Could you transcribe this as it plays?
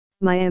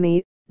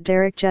Miami,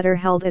 Derek Jeter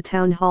held a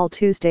town hall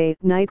Tuesday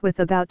night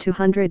with about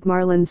 200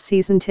 Marlins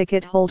season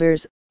ticket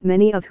holders,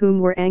 many of whom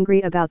were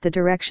angry about the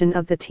direction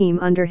of the team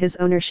under his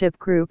ownership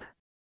group.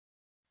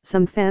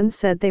 Some fans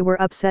said they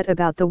were upset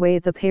about the way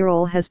the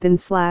payroll has been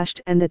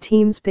slashed and the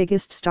team's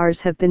biggest stars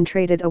have been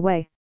traded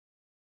away.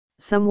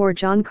 Some wore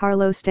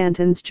Giancarlo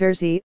Stanton's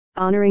jersey,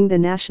 honoring the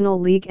National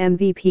League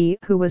MVP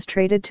who was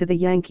traded to the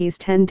Yankees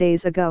 10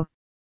 days ago.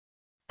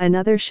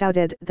 Another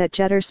shouted that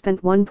Jeter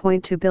spent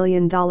 $1.2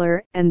 billion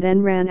and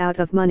then ran out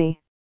of money.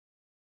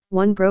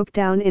 One broke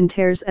down in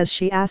tears as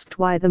she asked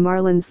why the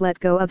Marlins let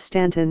go of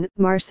Stanton,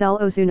 Marcell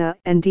Ozuna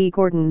and D.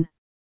 Gordon.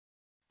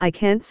 "I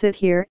can't sit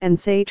here and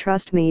say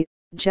trust me,"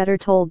 Jeter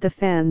told the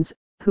fans,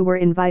 who were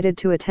invited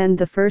to attend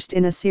the first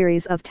in a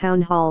series of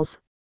town halls.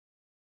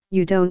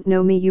 "You don't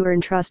know me. You earn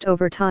trust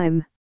over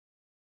time.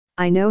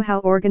 I know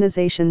how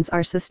organizations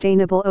are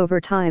sustainable over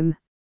time.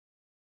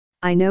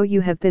 I know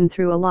you have been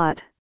through a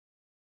lot.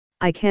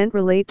 I can't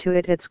relate to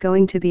it. It's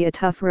going to be a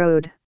tough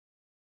road.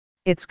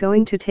 It's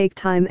going to take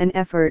time and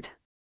effort."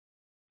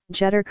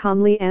 Jeter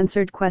calmly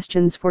answered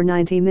questions for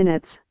 90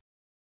 minutes.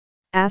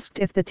 Asked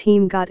if the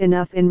team got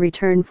enough in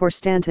return for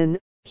Stanton,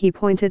 he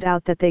pointed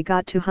out that they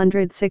got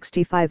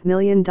 $265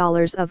 million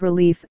of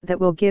relief that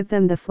will give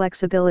them the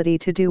flexibility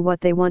to do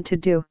what they want to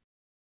do.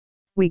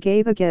 "We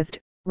gave a gift,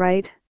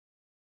 right?"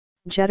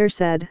 Jeter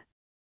said.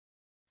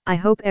 "I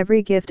hope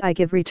every gift I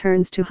give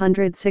returns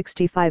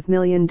 $265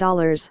 million.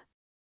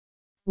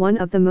 One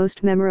of the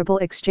most memorable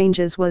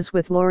exchanges was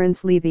with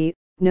Lawrence Levy,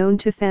 known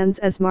to fans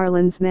as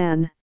Marlins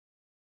Man.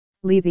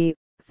 Levy,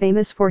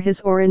 famous for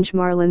his orange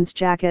Marlins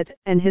jacket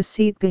and his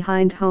seat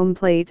behind home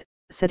plate,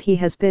 said he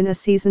has been a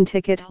season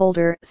ticket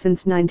holder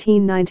since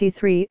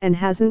 1993 and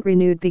hasn't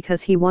renewed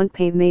because he won't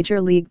pay major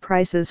league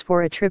prices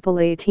for a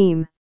AAA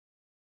team.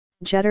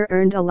 Jeter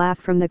earned a laugh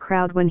from the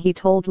crowd when he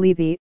told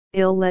Levy,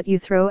 "I'll let you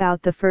throw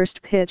out the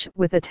first pitch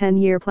with a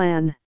 10-year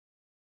plan."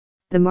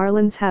 The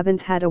Marlins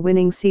haven't had a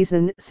winning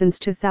season since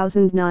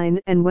 2009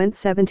 and went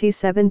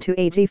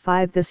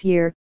 77-85 this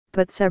year,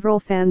 but several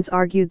fans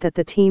argued that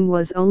the team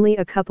was only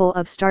a couple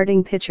of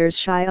starting pitchers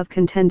shy of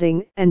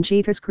contending and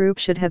Jeter's group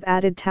should have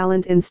added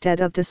talent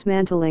instead of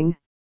dismantling.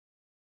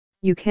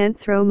 "You can't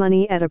throw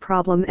money at a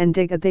problem and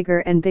dig a bigger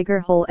and bigger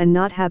hole and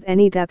not have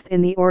any depth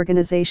in the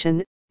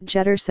organization,"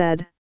 Jeter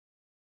said.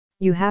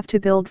 "You have to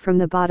build from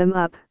the bottom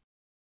up.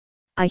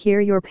 I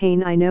hear your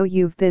pain. I know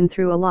you've been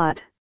through a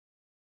lot.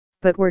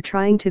 But we're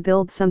trying to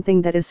build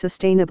something that is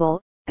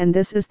sustainable, and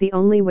this is the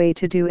only way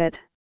to do it."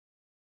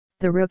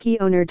 The rookie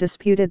owner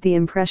disputed the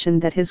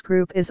impression that his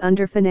group is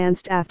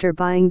underfinanced after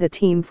buying the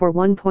team for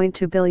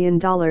 $1.2 billion.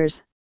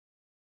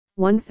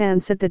 One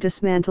fan said the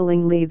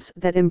dismantling leaves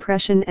that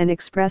impression and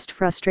expressed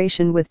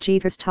frustration with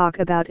Jeter's talk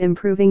about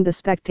improving the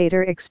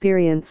spectator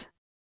experience.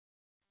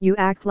 "You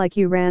act like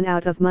you ran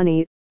out of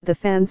money," the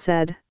fan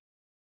said.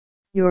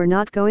 "You're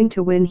not going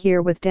to win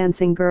here with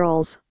dancing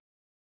girls.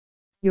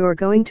 You're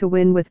going to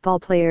win with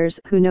ballplayers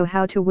who know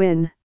how to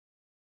win."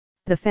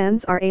 The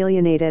fans are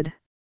alienated.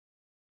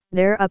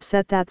 They're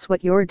upset. That's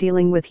what you're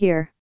dealing with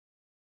here.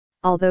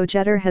 Although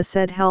Jeter has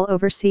said he'll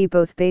oversee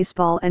both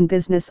baseball and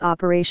business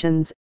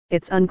operations,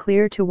 it's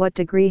unclear to what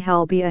degree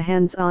he'll be a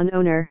hands-on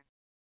owner.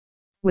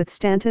 With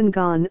Stanton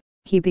gone,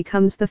 he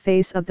becomes the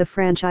face of the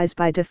franchise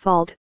by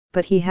default,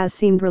 but he has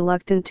seemed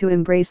reluctant to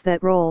embrace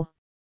that role.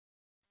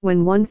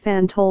 When one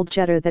fan told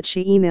Jeter that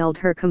she emailed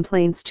her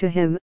complaints to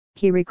him,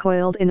 he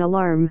recoiled in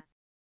alarm.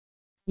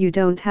 "You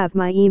don't have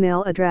my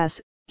email address,"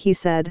 he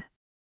said.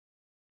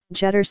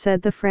 Jeter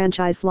said the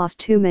franchise lost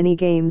too many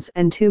games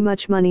and too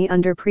much money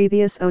under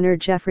previous owner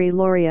Jeffrey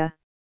Loria.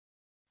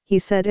 He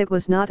said it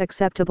was not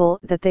acceptable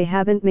that they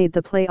haven't made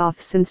the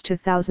playoffs since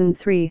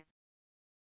 2003.